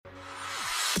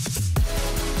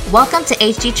Welcome to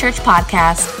HD Church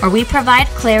Podcast, where we provide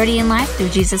clarity in life through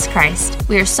Jesus Christ.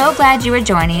 We are so glad you are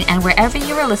joining, and wherever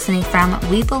you are listening from,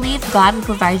 we believe God will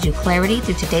provide you clarity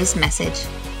through today's message.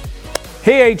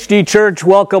 Hey HD Church,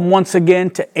 welcome once again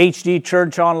to HD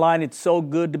Church Online. It's so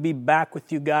good to be back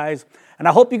with you guys, and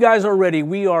I hope you guys are ready.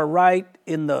 We are right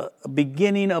in the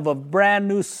beginning of a brand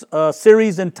new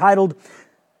series entitled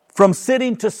From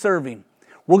Sitting to Serving.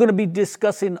 We're going to be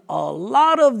discussing a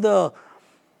lot of the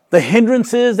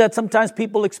hindrances that sometimes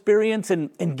people experience in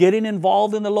getting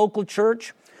involved in the local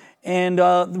church, and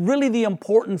really the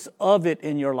importance of it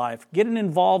in your life. Getting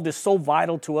involved is so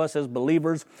vital to us as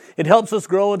believers. It helps us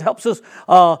grow. It helps us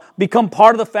become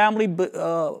part of the family,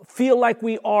 feel like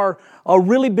we are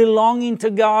really belonging to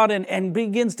God, and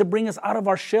begins to bring us out of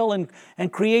our shell and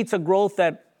creates a growth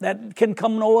that can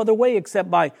come no other way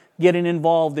except by getting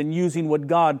involved and using what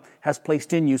God has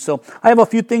placed in you. So I have a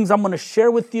few things I'm going to share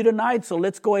with you tonight, so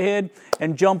let's go ahead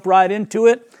and jump right into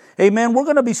it. Amen. We're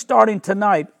going to be starting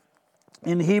tonight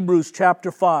in Hebrews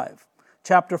chapter 5.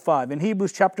 In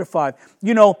Hebrews chapter 5.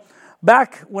 You know,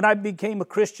 back when I became a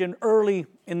Christian early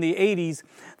in the 80s,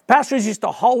 pastors used to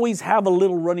always have a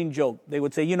little running joke. They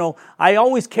would say, you know, I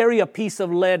always carry a piece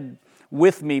of lead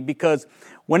with me because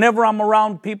whenever I'm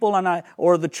around people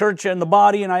or the church and the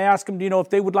body, and I ask them, if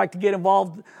they would like to get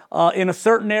involved in a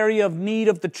certain area of need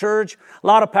of the church, a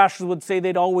lot of pastors would say,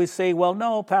 they'd always say, well,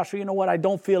 no, pastor, you know what, I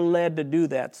don't feel led to do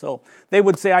that. So they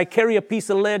would say, I carry a piece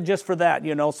of lead just for that,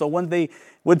 So when they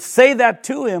would say that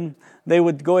to him, they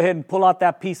would go ahead and pull out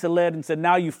that piece of lead and say,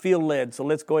 now you feel led, so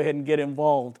let's go ahead and get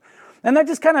involved. And that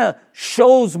just kind of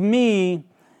shows me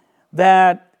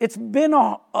that it's been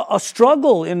a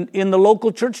struggle in the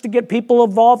local church to get people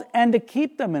involved and to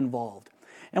keep them involved.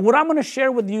 And what I'm going to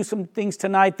share with you some things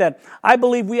tonight that I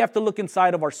believe we have to look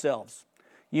inside of ourselves.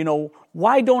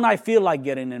 Why don't I feel like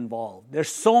getting involved? There's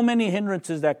so many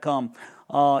hindrances that come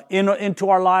into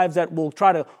our lives that will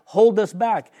try to hold us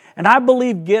back. And I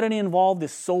believe getting involved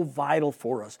is so vital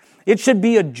for us. It should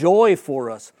be a joy for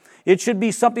us. It should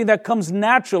be something that comes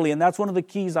naturally, and that's one of the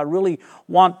keys I really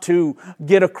want to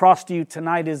get across to you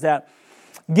tonight is that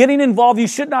getting involved, you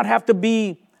should not have to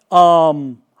be,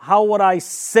 pushed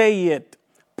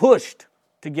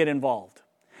to get involved.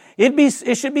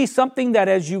 It should be something that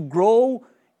as you grow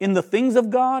in the things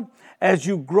of God, as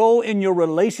you grow in your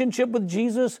relationship with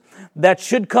Jesus, that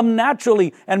should come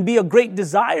naturally and be a great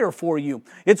desire for you.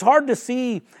 It's hard to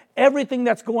see everything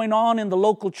that's going on in the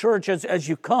local church as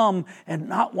you come and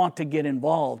not want to get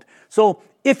involved. So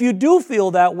if you do feel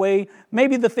that way,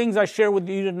 maybe the things I share with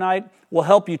you tonight will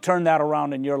help you turn that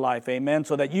around in your life, amen,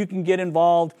 so that you can get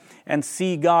involved and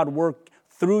see God work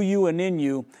through you and in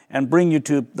you and bring you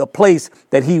to the place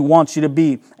that He wants you to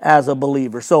be as a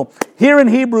believer. So here in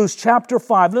Hebrews chapter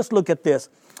 5, let's look at this.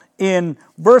 In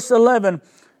verse 11,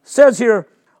 says here,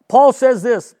 Paul says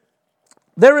this,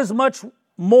 there is much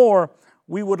more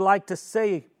we would like to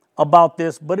say about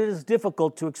this, but it is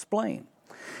difficult to explain.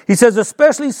 He says,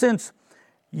 especially since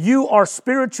you are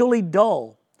spiritually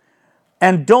dull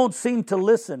and don't seem to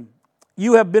listen.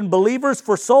 You have been believers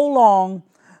for so long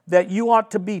that you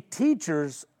ought to be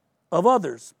teachers of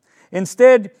others.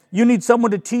 Instead, you need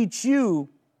someone to teach you,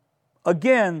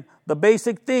 again, the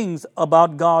basic things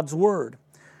about God's Word.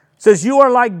 It says, you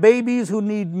are like babies who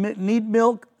need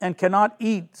milk and cannot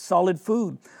eat solid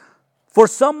food. For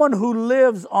someone who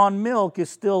lives on milk is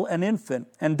still an infant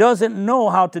and doesn't know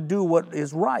how to do what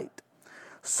is right.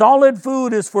 Solid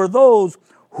food is for those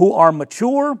who are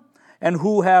mature and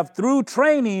who have, through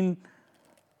training,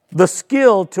 the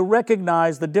skill to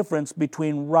recognize the difference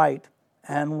between right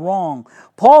and wrong.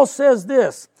 Paul says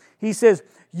this. He says,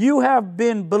 you have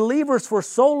been believers for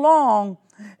so long,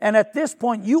 and at this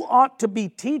point, you ought to be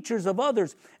teachers of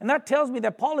others. And that tells me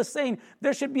that Paul is saying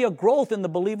there should be a growth in the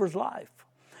believer's life.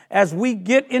 As we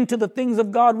get into the things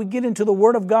of God, we get into the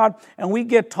Word of God, and we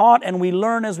get taught and we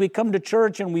learn as we come to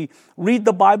church and we read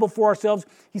the Bible for ourselves.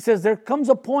 He says there comes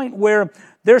a point where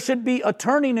there should be a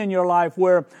turning in your life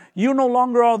where you no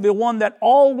longer are the one that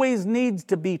always needs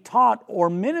to be taught or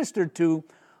ministered to,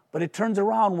 but it turns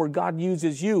around where God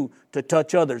uses you to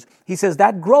touch others. He says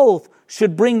that growth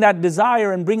should bring that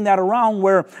desire and bring that around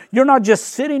where you're not just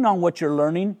sitting on what you're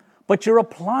learning, but you're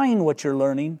applying what you're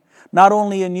learning. Not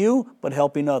only in you, but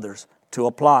helping others to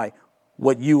apply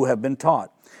what you have been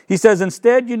taught. He says,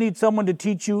 instead, you need someone to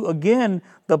teach you again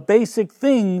the basic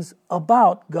things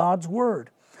about God's Word.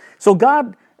 So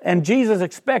God and Jesus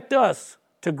expect us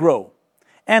to grow.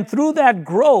 And through that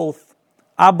growth,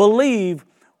 I believe,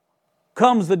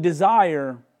 comes the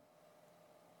desire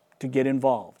to get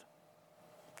involved.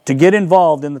 To get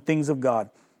involved in the things of God.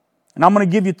 And I'm going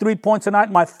to give you 3 points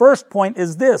tonight. My first point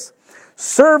is this.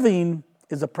 Serving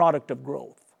is a product of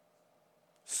growth.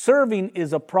 Serving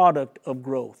is a product of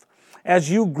growth. As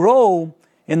you grow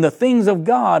in the things of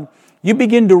God, you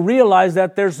begin to realize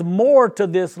that there's more to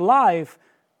this life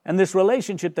and this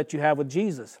relationship that you have with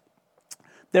Jesus.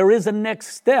 There is a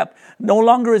next step. No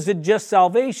longer is it just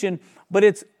salvation, but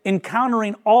it's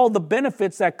encountering all the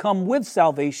benefits that come with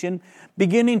salvation,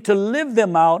 beginning to live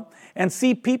them out and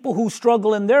see people who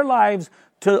struggle in their lives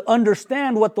to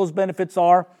understand what those benefits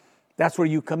are. That's where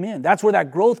you come in. That's where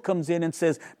that growth comes in and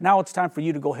says, now it's time for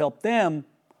you to go help them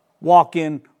walk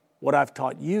in what I've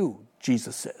taught you,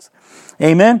 Jesus says.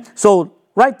 Amen? So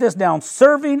write this down.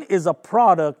 Serving is a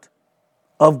product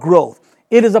of growth.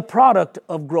 It is a product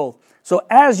of growth. So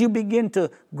as you begin to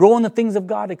grow in the things of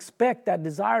God, expect that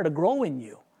desire to grow in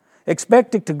you.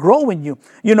 Expect it to grow in you.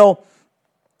 You know,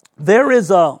 there is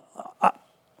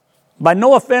by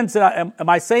no offense, am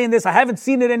I saying this? I haven't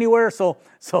seen it anywhere, so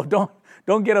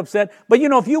don't get upset. But you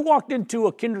know, if you walked into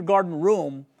a kindergarten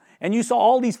room and you saw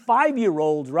all these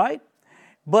 5-year-olds, right?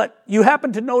 But you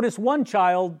happen to notice one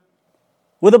child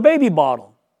with a baby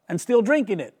bottle and still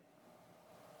drinking it.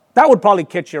 That would probably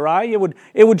catch your eye.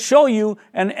 It would show you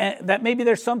and that maybe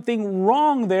there's something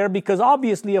wrong there, because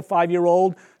obviously a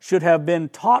 5-year-old should have been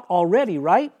taught already,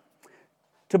 right?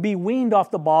 To be weaned off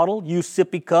the bottle, use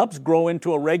sippy cups, grow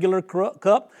into a regular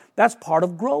cup. That's part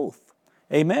of growth.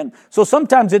 Amen? So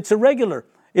sometimes it's irregular.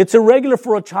 It's irregular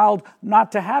for a child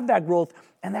not to have that growth.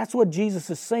 And that's what Jesus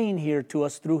is saying here to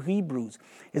us through Hebrews.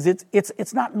 Is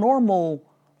it's not normal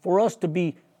for us to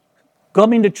be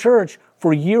coming to church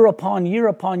for year upon year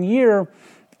upon year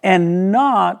and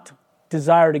not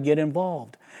desire to get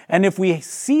involved. And if we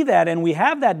see that and we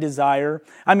have that desire,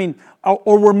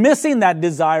 or we're missing that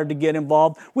desire to get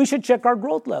involved, we should check our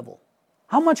growth level.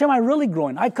 How much am I really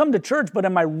growing? I come to church, but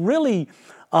am I really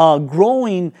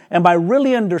growing? Am I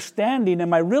really understanding?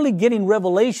 Am I really getting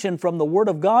revelation from the Word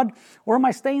of God? Or am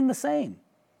I staying the same?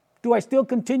 Do I still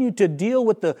continue to deal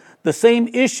with the same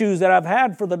issues that I've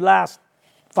had for the last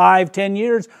 5, 10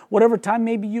 years, whatever time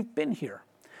maybe you've been here?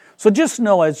 So just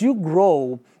know, as you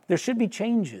grow, there should be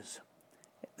changes.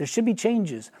 There should be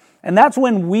changes. And that's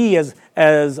when we as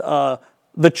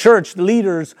the church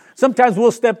leaders, sometimes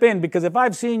we'll step in, because if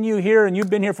I've seen you here and you've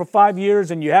been here for 5 years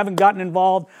and you haven't gotten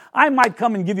involved, I might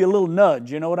come and give you a little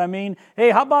nudge, you know what I mean?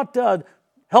 Hey, how about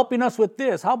helping us with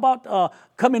this? How about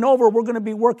coming over? We're going to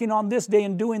be working on this day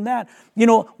and doing that. You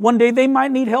know, one day they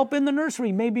might need help in the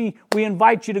nursery. Maybe we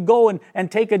invite you to go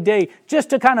and take a day just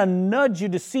to kind of nudge you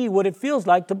to see what it feels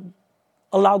like to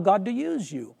allow God to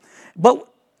use you. But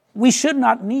we should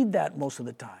not need that most of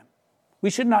the time. We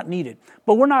should not need it.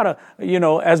 But we're not,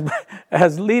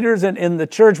 as leaders in the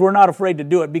church, we're not afraid to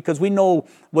do it, because we know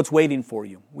what's waiting for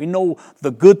you. We know the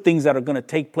good things that are going to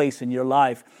take place in your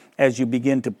life as you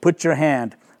begin to put your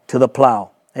hand to the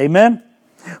plow. Amen?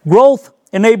 Growth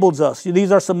enables us.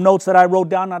 These are some notes that I wrote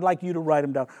down. I'd like you to write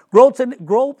them down.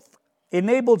 Growth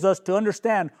enables us to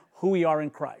understand who we are in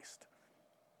Christ.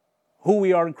 Who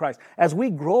we are in Christ. As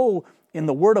we grow in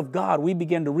the Word of God, we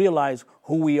begin to realize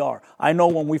who we are. I know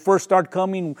when we first start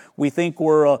coming, we think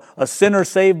we're a sinner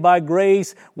saved by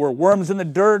grace. We're worms in the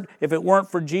dirt if it weren't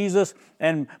for Jesus.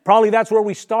 And probably that's where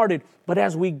we started. But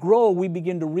as we grow, we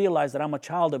begin to realize that I'm a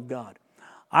child of God.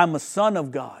 I'm a son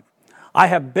of God. I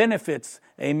have benefits.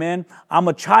 Amen. I'm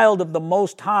a child of the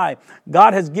Most High.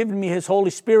 God has given me His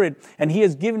Holy Spirit, and He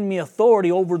has given me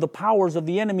authority over the powers of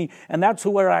the enemy. And that's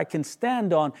where I can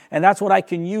stand on, and that's what I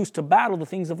can use to battle the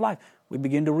things of life. We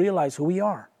begin to realize who we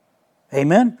are.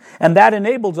 Amen. And that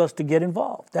enables us to get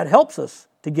involved. That helps us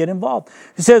to get involved.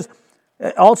 It says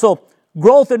also,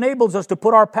 growth enables us to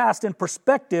put our past in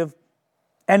perspective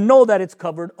and know that it's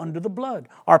covered under the blood.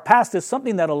 Our past is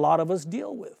something that a lot of us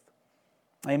deal with.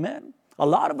 Amen. A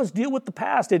lot of us deal with the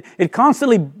past. It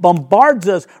constantly bombards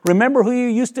us. Remember who you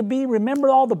used to be. Remember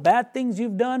all the bad things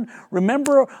you've done.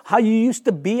 Remember how you used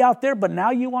to be out there, but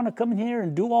now you want to come in here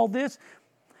and do all this.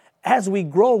 As we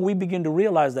grow, we begin to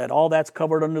realize that all that's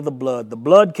covered under the blood. The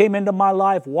blood came into my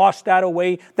life, washed that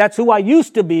away. That's who I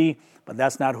used to be, but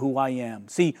that's not who I am.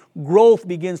 See, growth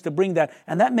begins to bring that,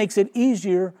 and that makes it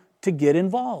easier to get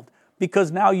involved,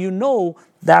 because now you know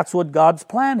that's what God's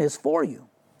plan is for you.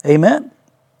 Amen.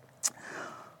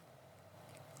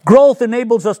 Growth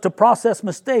enables us to process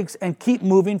mistakes and keep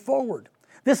moving forward.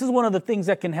 This is one of the things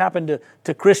that can happen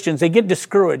to Christians. They get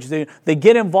discouraged. They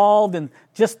get involved and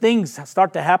just things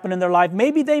start to happen in their life.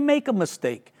 Maybe they make a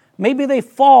mistake. Maybe they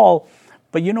fall.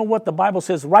 But you know what? The Bible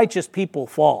says righteous people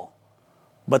fall,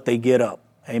 but they get up.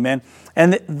 Amen.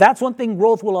 And that's one thing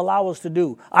growth will allow us to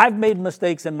do. I've made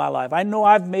mistakes in my life. I know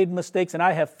I've made mistakes and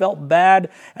I have felt bad,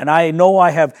 and I know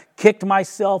I have kicked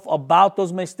myself about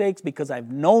those mistakes because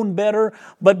I've known better.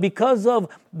 But because of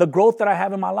the growth that I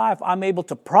have in my life, I'm able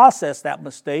to process that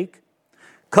mistake,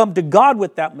 come to God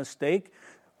with that mistake,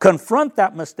 confront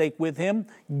that mistake with Him,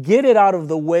 get it out of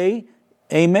the way,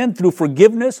 amen, through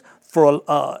forgiveness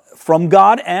from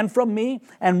God and from me,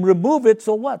 and remove it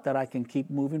so what? That I can keep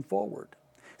moving forward.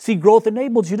 See, growth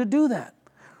enables you to do that.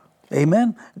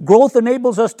 Amen. Growth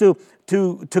enables us to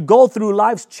go through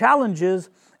life's challenges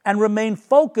and remain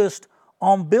focused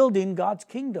on building God's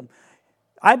kingdom.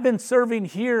 I've been serving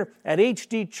here at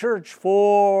HD Church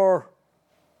for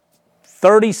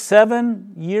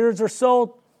 37 years or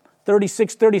so,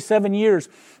 36, 37 years.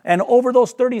 And over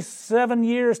those 37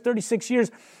 years, 36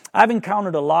 years, I've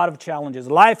encountered a lot of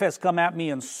challenges. Life has come at me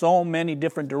in so many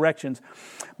different directions.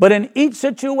 But in each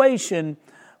situation,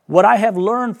 what I have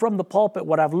learned from the pulpit,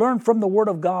 what I've learned from the Word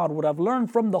of God, what I've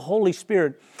learned from the Holy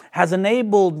Spirit has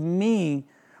enabled me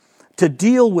to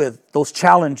deal with those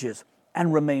challenges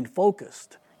and remain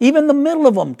focused. Even in the middle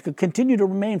of them, to continue to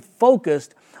remain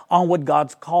focused on what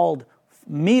God's called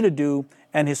me to do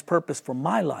and His purpose for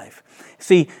my life.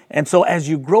 See, and so as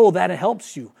you grow, that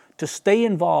helps you to stay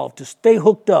involved, to stay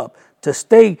hooked up, to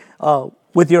stay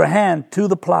with your hand to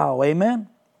the plow. Amen?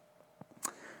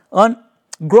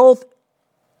 Growth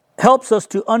helps us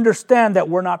to understand that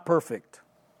we're not perfect,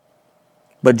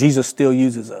 but Jesus still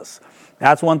uses us.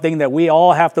 That's one thing that we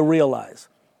all have to realize.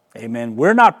 Amen.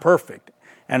 We're not perfect.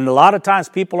 And a lot of times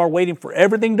people are waiting for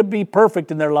everything to be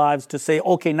perfect in their lives to say,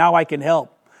 okay, now I can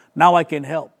help. Now I can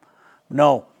help.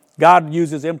 No, God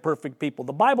uses imperfect people.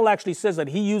 The Bible actually says that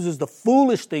He uses the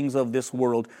foolish things of this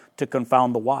world to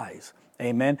confound the wise.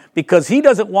 Amen. Because He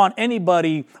doesn't want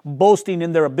anybody boasting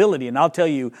in their ability. And I'll tell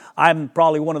you, I'm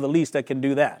probably one of the least that can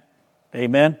do that.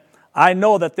 Amen. I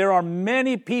know that there are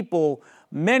many people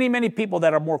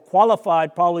that are more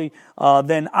qualified probably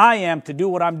than I am to do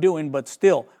what I'm doing, but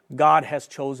still, God has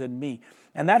chosen me.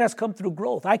 And that has come through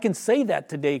growth. I can say that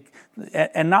today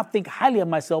and not think highly of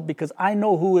myself because I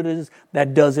know who it is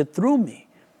that does it through me.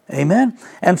 Amen.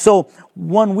 And so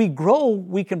when we grow,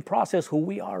 we can process who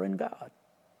we are in God.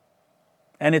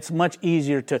 And it's much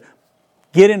easier to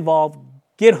get involved,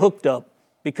 get hooked up,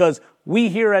 because we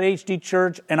here at HD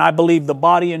Church, and I believe the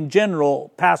body in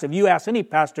general, pastor, if you ask any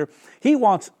pastor, he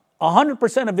wants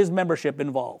 100% of his membership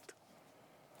involved.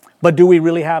 But do we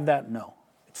really have that? No.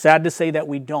 It's sad to say that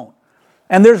we don't.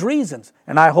 And there's reasons.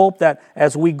 And I hope that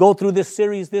as we go through this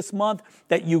series this month,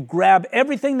 that you grab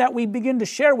everything that we begin to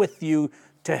share with you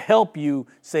to help you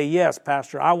say, yes,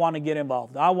 Pastor, I want to get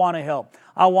involved. I want to help.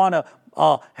 I want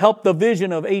to help the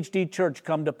vision of HD Church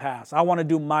come to pass. I want to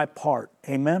do my part.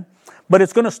 Amen? But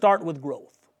it's going to start with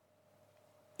growth.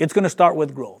 It's going to start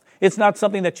with growth. It's not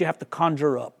something that you have to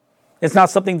conjure up. It's not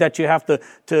something that you have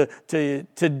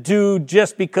to do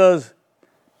just because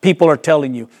people are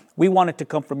telling you. We want it to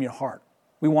come from your heart.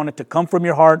 We want it to come from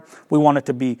your heart. We want it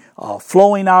to be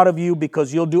flowing out of you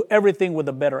because you'll do everything with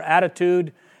a better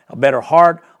attitude, a better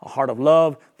heart, a heart of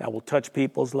love that will touch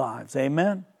people's lives.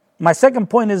 Amen? My second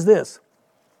point is this.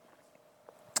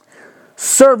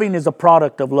 Serving is a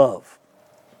product of love.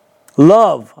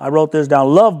 Love, I wrote this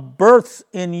down, love births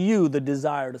in you the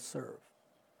desire to serve.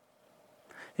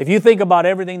 If you think about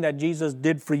everything that Jesus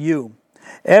did for you,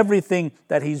 everything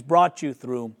that He's brought you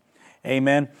through,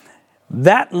 amen,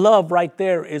 that love right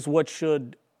there is what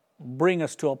should bring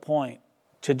us to a point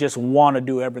to just want to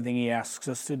do everything He asks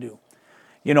us to do.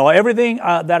 You know, everything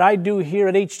that I do here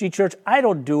at HD Church, I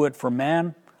don't do it for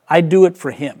man. I do it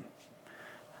for Him.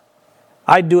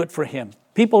 I do it for Him.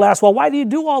 People ask, well, why do you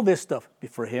do all this stuff?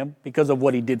 For Him, because of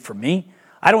what He did for me.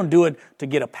 I don't do it to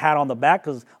get a pat on the back,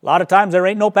 because a lot of times there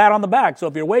ain't no pat on the back. So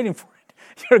if you're waiting for it,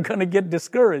 you're going to get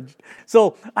discouraged.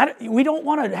 So we don't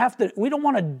want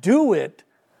to do it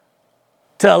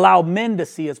to allow men to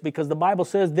see us, because the Bible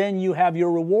says then you have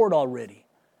your reward already.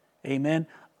 Amen.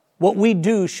 What we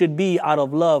do should be out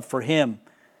of love for Him.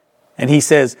 And He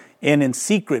says, and in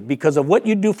secret, because of what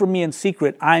you do for me in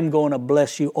secret, I'm going to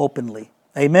bless you openly.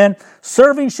 Amen.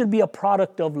 Serving should be a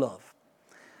product of love.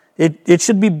 It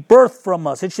should be birthed from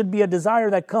us. It should be a desire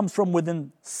that comes from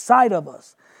within inside of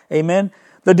us. Amen.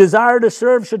 The desire to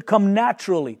serve should come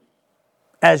naturally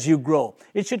as you grow.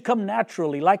 It should come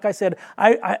naturally. Like I said,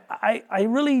 I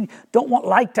really don't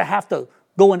like to have to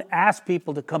go and ask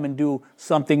people to come and do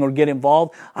something or get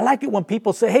involved. I like it when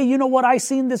people say, hey, you know what? I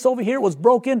seen this over here. It was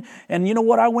broken. And you know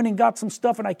what? I went and got some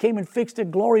stuff and I came and fixed it.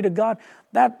 Glory to God.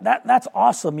 That's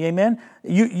awesome. Amen.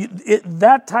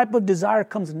 That type of desire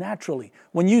comes naturally.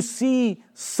 When you see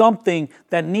something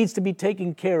that needs to be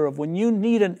taken care of, when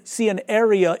you see an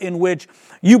area in which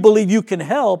you believe you can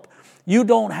help, you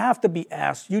don't have to be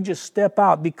asked. You just step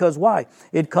out because why?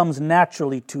 It comes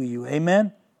naturally to you.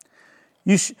 Amen.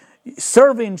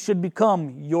 Serving should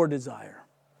become your desire.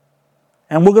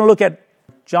 And we're going to look at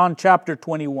John chapter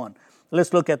 21.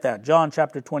 Let's look at that. John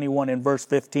chapter 21 and verse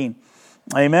 15.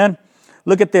 Amen.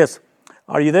 Look at this.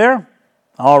 Are you there?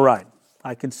 All right.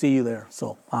 I can see you there.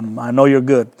 So I know you're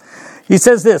good. He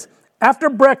says this. After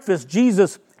breakfast,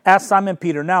 Jesus asked Simon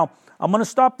Peter. Now, I'm going to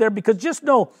stop there because just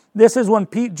know this is when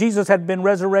Jesus had been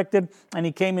resurrected and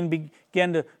he came and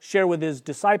began to share with his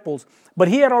disciples. But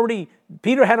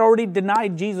Peter had already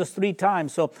denied Jesus 3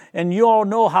 times. And you all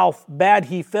know how bad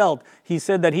he felt. He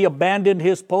said that he abandoned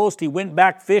his post. He went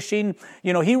back fishing.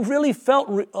 You know, he really felt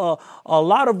a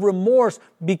lot of remorse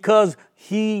because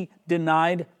he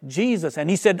denied Jesus. And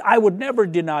he said, I would never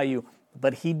deny you.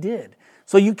 But he did.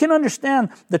 So you can understand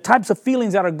the types of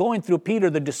feelings that are going through Peter,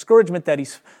 the discouragement that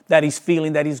he's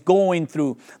feeling, that he's going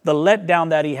through, the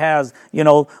letdown that he has,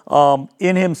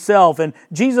 in himself. And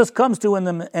Jesus comes to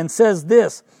him and says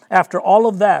this. After all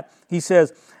of that, he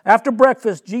says, after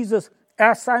breakfast, Jesus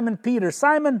asked Simon Peter,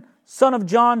 Simon, son of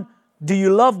John, do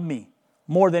you love me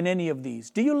more than any of these?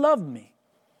 Do you love me?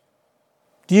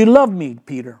 Do you love me,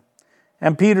 Peter?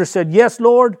 And Peter said, yes,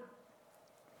 Lord.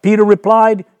 Peter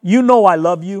replied, you know I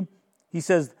love you. He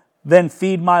says, then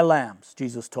feed my lambs,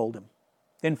 Jesus told him.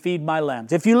 Then feed my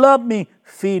lambs. If you love me,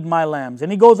 feed my lambs. And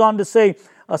he goes on to say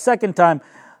a second time,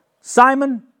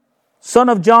 Simon, son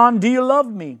of John, do you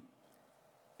love me?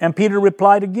 And Peter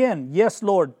replied again, yes,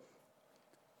 Lord.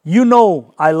 You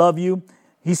know I love you.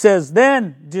 He says,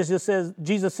 then, Jesus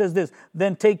says this,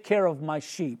 then take care of my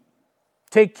sheep.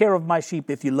 Take care of my sheep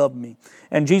if you love me.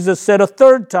 And Jesus said a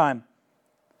third time,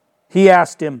 he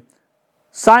asked him,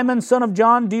 Simon, son of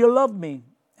John, do you love me?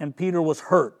 And Peter was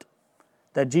hurt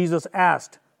that Jesus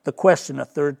asked the question a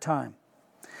third time.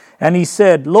 And he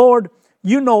said, Lord,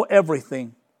 you know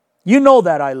everything. You know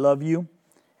that I love you.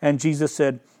 And Jesus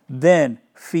said, then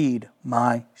feed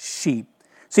my sheep.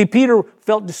 See, Peter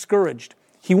felt discouraged.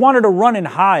 He wanted to run and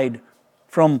hide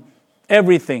from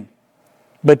everything.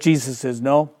 But Jesus says,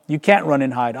 no, you can't run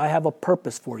and hide. I have a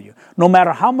purpose for you. No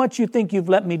matter how much you think you've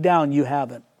let me down, you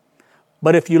haven't.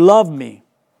 But if you love me,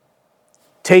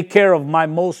 take care of my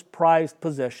most prized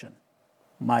possession,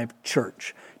 my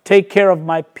church. Take care of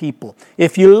my people.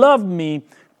 If you love me,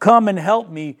 come and help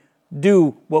me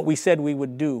do what we said we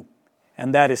would do.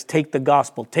 And that is take the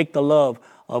gospel, take the love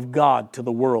of God to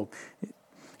the world.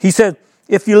 He said,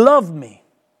 if you love me,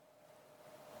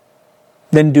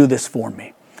 then do this for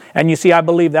me. And you see, I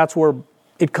believe that's where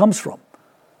it comes from.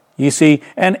 You see,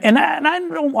 and I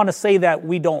don't want to say that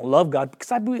we don't love God,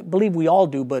 because I believe we all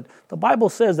do, but the Bible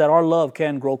says that our love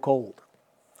can grow cold.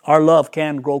 Our love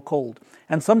can grow cold.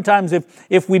 And sometimes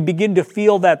if we begin to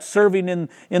feel that serving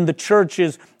in the church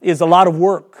is a lot of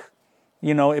work,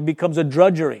 it becomes a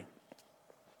drudgery.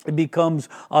 It becomes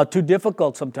too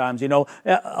difficult sometimes, A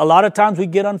lot of times we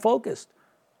get unfocused.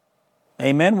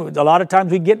 Amen. A lot of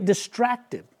times we get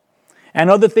distracted. And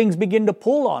other things begin to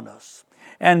pull on us.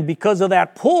 And because of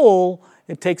that pull,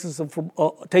 it takes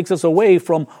us away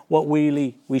from what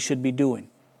we should be doing.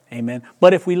 Amen.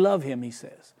 But if we love Him, He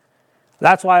says.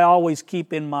 That's why I always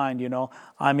keep in mind,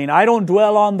 I don't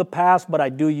dwell on the past, but I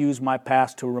do use my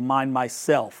past to remind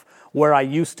myself where I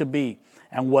used to be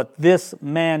and what this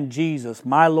man, Jesus,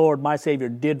 my Lord, my Savior,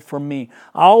 did for me.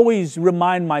 I always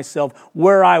remind myself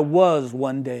where I was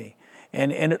one day.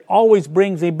 And it always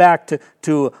brings me back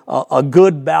to a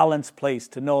good balanced place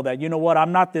to know that,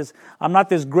 I'm not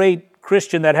this great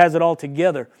Christian that has it all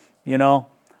together.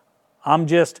 I'm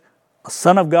just a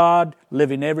son of God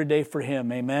living every day for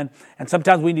Him. Amen. And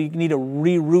sometimes we need to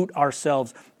reroot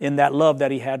ourselves in that love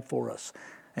that He had for us.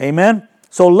 Amen.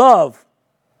 So love,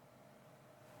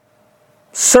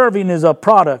 serving is a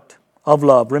product of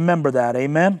love. Remember that.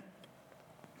 Amen.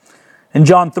 In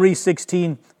John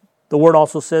 3:16, the Word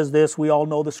also says this, we all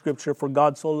know the Scripture, for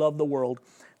God so loved the world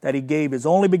that He gave His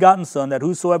only begotten Son, that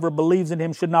whosoever believes in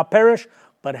Him should not perish,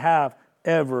 but have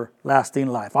everlasting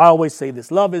life. I always say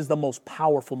this, love is the most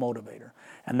powerful motivator.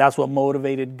 And that's what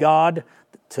motivated God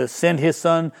to send His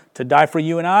Son to die for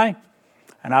you and I.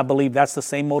 And I believe that's the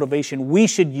same motivation we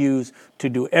should use to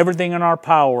do everything in our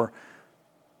power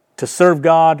to serve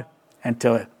God and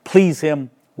to please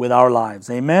Him with our lives.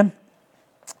 Amen?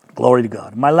 Glory to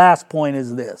God. My last point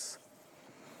is this.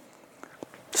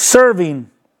 Serving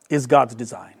is God's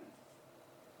design.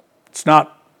 It's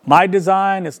not my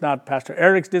design. It's not Pastor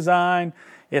Eric's design.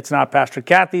 It's not Pastor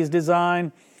Kathy's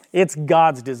design. It's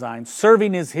God's design.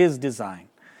 Serving is His design.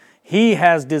 He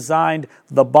has designed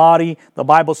the body. The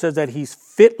Bible says that He's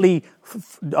fitly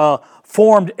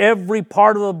formed every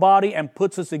part of the body and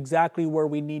puts us exactly where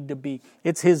we need to be.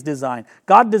 It's His design.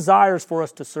 God desires for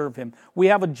us to serve Him. We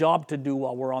have a job to do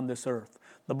while we're on this earth.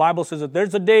 The Bible says that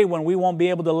there's a day when we won't be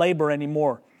able to labor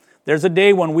anymore. There's a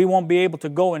day when we won't be able to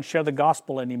go and share the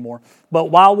gospel anymore. But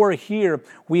while we're here,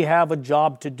 we have a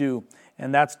job to do,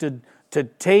 and that's to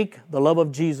take the love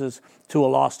of Jesus to a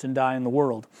lost and dying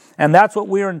world. And that's what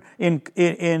we're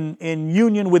in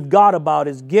union with God about,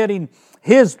 is getting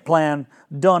His plan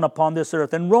done upon this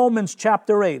earth. In Romans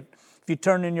chapter 8, if you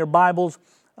turn in your Bibles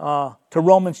to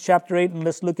Romans chapter 8, and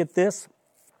let's look at this.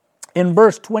 In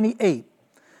verse 28,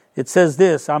 it says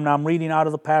this, I'm reading out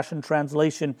of the Passion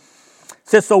Translation. It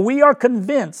says, so we are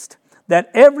convinced that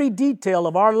every detail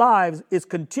of our lives is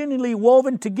continually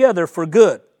woven together for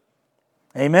good.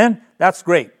 Amen? That's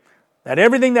great. That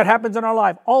everything that happens in our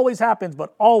life always happens,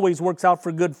 but always works out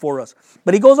for good for us.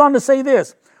 But he goes on to say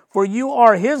this, for you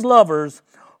are His lovers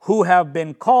who have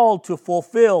been called to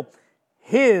fulfill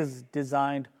His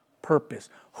designed purpose.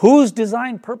 Whose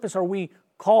designed purpose are we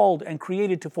called and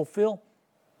created to fulfill?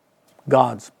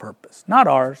 God's purpose, not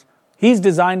ours. He's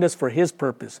designed us for His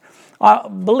purpose.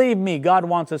 Believe me, God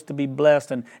wants us to be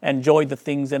blessed and enjoy the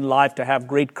things in life, to have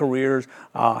great careers,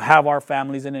 have our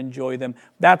families and enjoy them.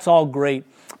 That's all great,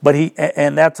 but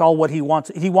that's all what He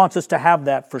wants. He wants us to have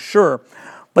that for sure.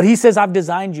 But He says, I've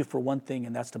designed you for one thing,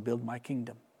 and that's to build my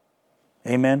kingdom.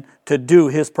 Amen? To do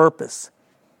His purpose.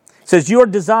 It says, you're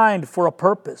designed for a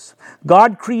purpose.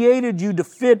 God created you to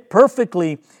fit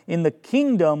perfectly in the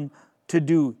kingdom to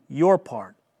do your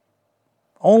part.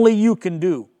 Only you can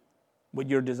do what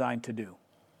you're designed to do.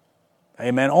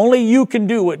 Amen. Only you can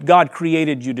do what God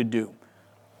created you to do.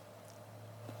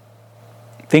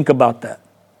 Think about that.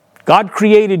 God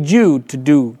created you to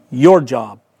do your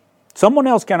job. Someone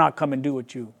else cannot come and do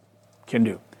what you can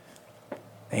do.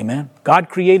 Amen. God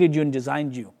created you and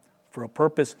designed you for a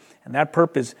purpose, and that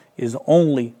purpose is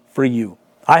only for you.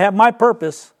 I have my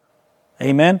purpose.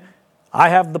 Amen. I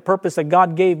have the purpose that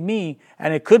God gave me,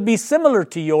 and it could be similar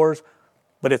to yours,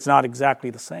 but it's not exactly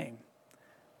the same.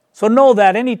 So know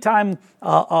that anytime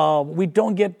we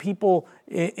don't get people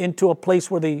into a place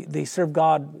where they serve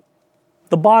God,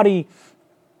 the body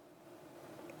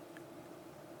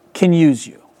can use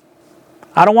you.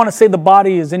 I don't want to say the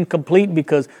body is incomplete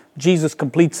because Jesus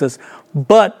completes us,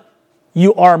 but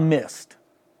you are missed.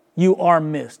 You are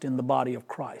missed in the body of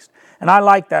Christ. And I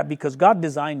like that because God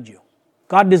designed you.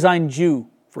 God designed you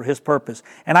for His purpose.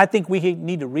 And I think we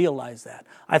need to realize that.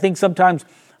 I think sometimes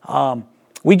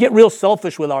we get real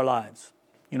selfish with our lives.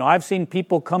 You know, I've seen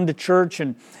people come to church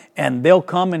and they'll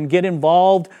come and get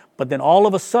involved, but then all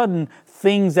of a sudden,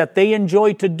 things that they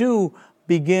enjoy to do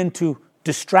begin to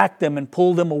distract them and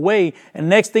pull them away. And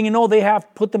next thing you know, they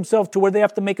have put themselves to where they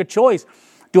have to make a choice.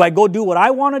 Do I go do what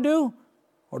I want to do?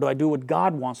 Or do I do what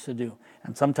God wants to do?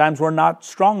 And sometimes we're not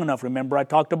strong enough. Remember, I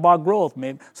talked about growth.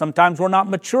 Sometimes we're not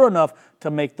mature enough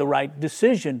to make the right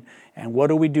decision. And what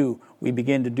do? We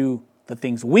begin to do the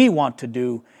things we want to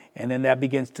do. And then that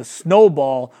begins to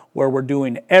snowball where we're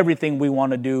doing everything we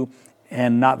want to do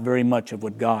and not very much of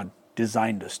what God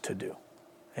designed us to do.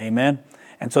 Amen?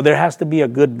 And so there has to be a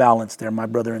good balance there, my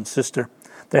brother and sister.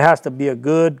 There has to be a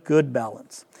good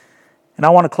balance. And I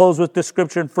want to close with this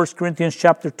scripture in 1 Corinthians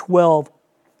chapter 12,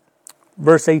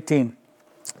 verse 18.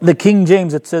 The King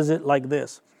James, it says it like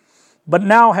this. But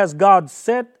now has God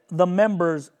set the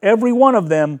members, every one of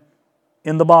them,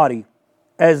 in the body,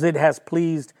 as it has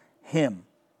pleased Him.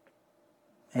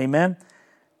 Amen.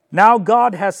 Now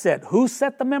God has set. Who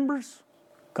set the members?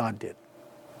 God did.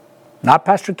 Not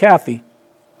Pastor Kathy.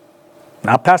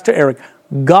 Not Pastor Eric.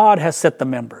 God has set the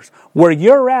members. Where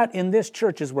you're at in this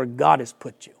church is where God has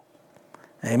put you.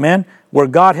 Amen. Where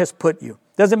God has put you.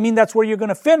 Doesn't mean that's where you're going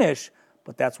to finish,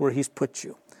 but that's where He's put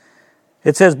you.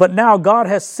 It says, but now God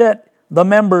has set the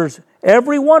members,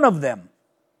 every one of them.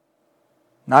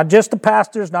 Not just the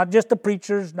pastors, not just the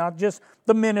preachers, not just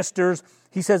the ministers.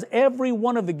 He says every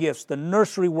one of the gifts, the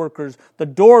nursery workers, the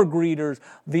door greeters,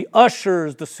 the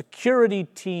ushers, the security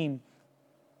team.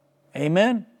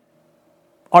 Amen.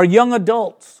 Our young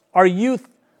adults, our youth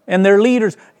and their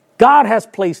leaders. God has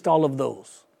placed all of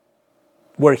those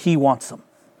where He wants them.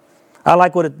 I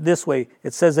like this way.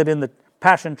 It says it in the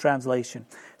Passion Translation.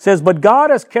 It says, but God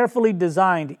has carefully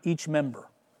designed each member.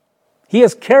 He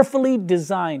has carefully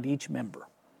designed each member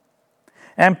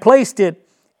and placed it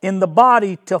in the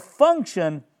body to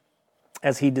function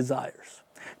as He desires.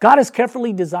 God has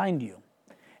carefully designed you.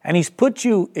 And He's put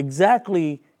you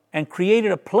exactly and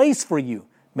created a place for you.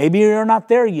 Maybe you're not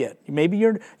there yet. Maybe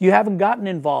you haven't gotten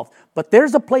involved. But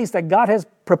there's a place that God has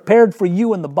prepared for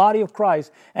you in the body of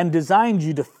Christ and designed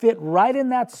you to fit right in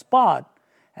that spot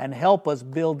and help us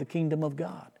build the kingdom of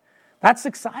God. That's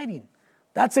exciting.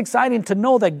 That's exciting to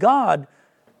know that God,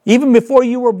 even before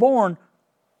you were born,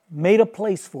 made a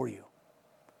place for you.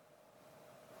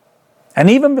 And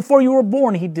even before you were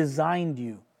born, He designed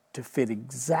you to fit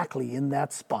exactly in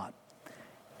that spot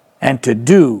and to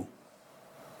do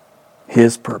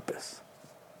His purpose.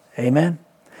 Amen?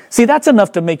 See, that's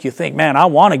enough to make you think, man, I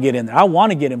want to get in there. I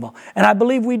want to get involved. And I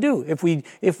believe we do.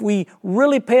 If we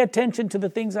really pay attention to the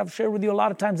things I've shared with you a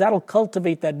lot of times, that'll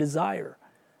cultivate that desire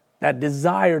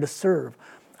to serve.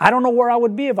 I don't know where I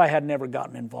would be if I had never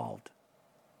gotten involved.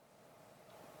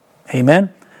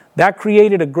 Amen? That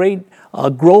created a great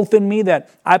growth in me that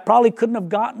I probably couldn't have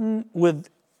gotten with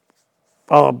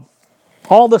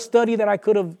all the study that I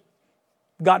could have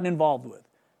gotten involved with.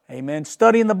 Amen.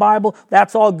 Studying the Bible,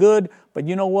 that's all good. But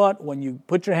you know what? When you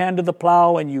put your hand to the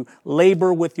plow and you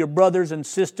labor with your brothers and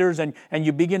sisters and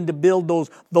you begin to build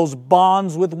those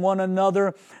bonds with one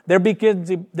another, there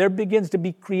begins to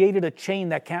be created a chain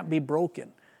that can't be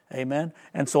broken. Amen.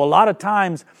 And so a lot of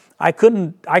times I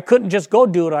couldn't just go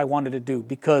do what I wanted to do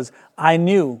because I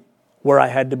knew where I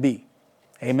had to be.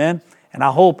 Amen. And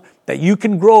I hope that you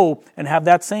can grow and have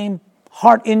that same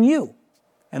heart in you.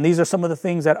 And these are some of the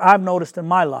things that I've noticed in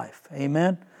my life,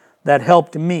 amen, that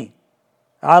helped me.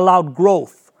 I allowed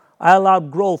growth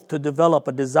to develop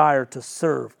a desire to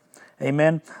serve,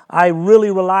 amen. I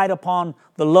really relied upon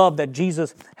the love that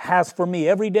Jesus has for me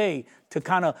every day to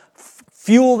kind of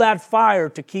fuel that fire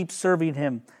to keep serving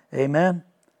Him, amen.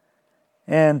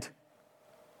 And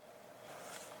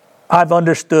I've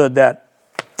understood that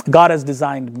God has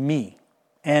designed me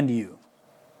and you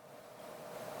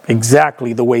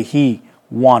exactly the way He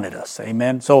wanted us.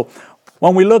 Amen. So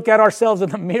when we look at ourselves in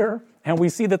the mirror and we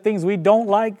see the things we don't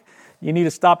like, you need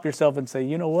to stop yourself and say,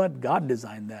 you know what? God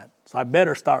designed that. So I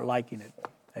better start liking it.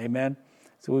 Amen.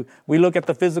 So we look at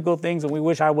the physical things and we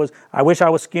wish I was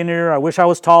skinnier, I wish I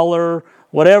was taller,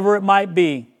 whatever it might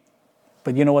be.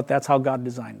 But you know what? That's how God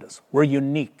designed us. We're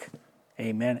unique.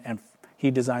 Amen. And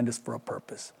He designed us for a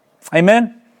purpose.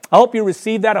 Amen. I hope you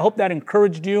received that. I hope that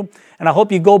encouraged you. And I hope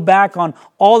you go back on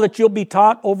all that you'll be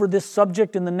taught over this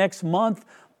subject in the next month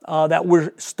that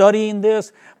we're studying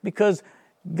this, because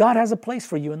God has a place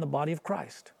for you in the body of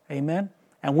Christ. Amen.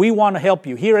 And we want to help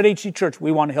you. Here at HC Church,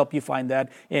 we want to help you find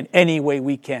that in any way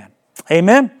we can.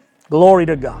 Amen. Glory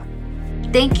to God.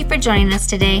 Thank you for joining us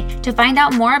today. To find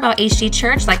out more about HC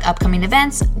Church, like upcoming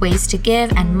events, ways to give,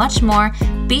 and much more,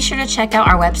 be sure to check out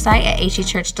our website at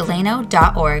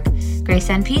hcchurchdelano.org. Grace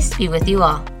and peace be with you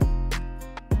all.